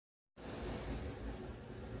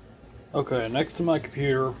Okay, next to my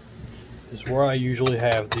computer is where I usually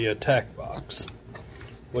have the attack box,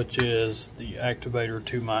 which is the activator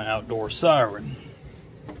to my outdoor siren.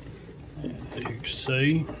 And as you can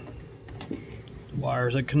see,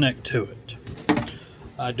 wires that connect to it.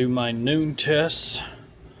 I do my noon tests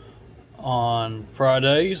on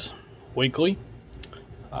Fridays, weekly.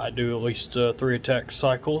 I do at least 3 attack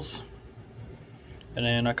cycles, and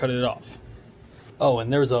then I cut it off. Oh,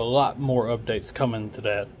 and there's a lot more updates coming to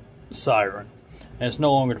that siren. And it's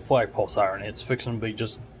no longer the flagpole siren. It's fixing to be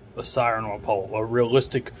just a siren on a pole, a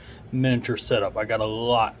realistic miniature setup. I got a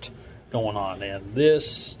lot going on, and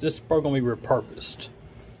this is probably gonna be repurposed.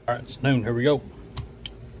 All right, it's noon. Here we go.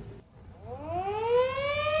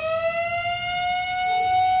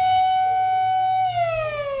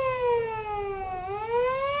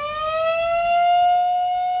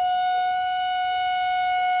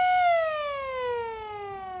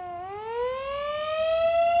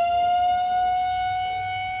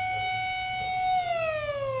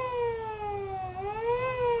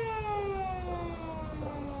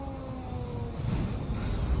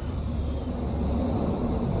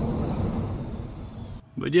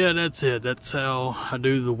 But yeah, that's it. That's how I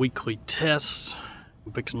do the weekly tests.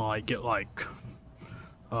 I'm fixing to get like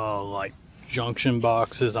junction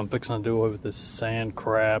boxes. I'm fixing to do it with this sand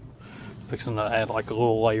crap. Fixing to add like a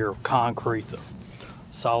little layer of concrete to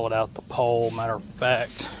solid out the pole. Matter of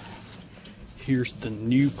fact, here's the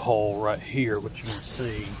new pole right here, which you can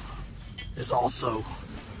see is also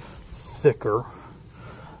thicker.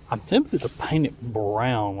 I'm tempted to paint it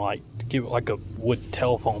brown, like to give it like a wood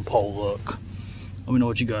telephone pole look. Let me know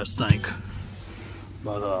what you guys think.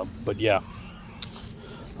 But yeah,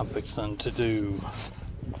 I'm fixing to do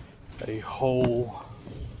a whole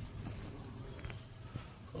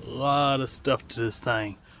lot of stuff to this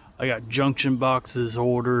thing. I got junction boxes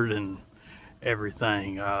ordered and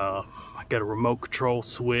everything. I got a remote control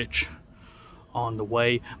switch on the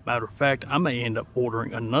way. Matter of fact, I may end up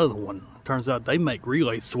ordering another one. Turns out they make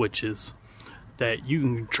relay switches that you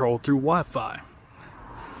can control through Wi-Fi.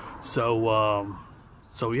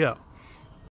 So yeah,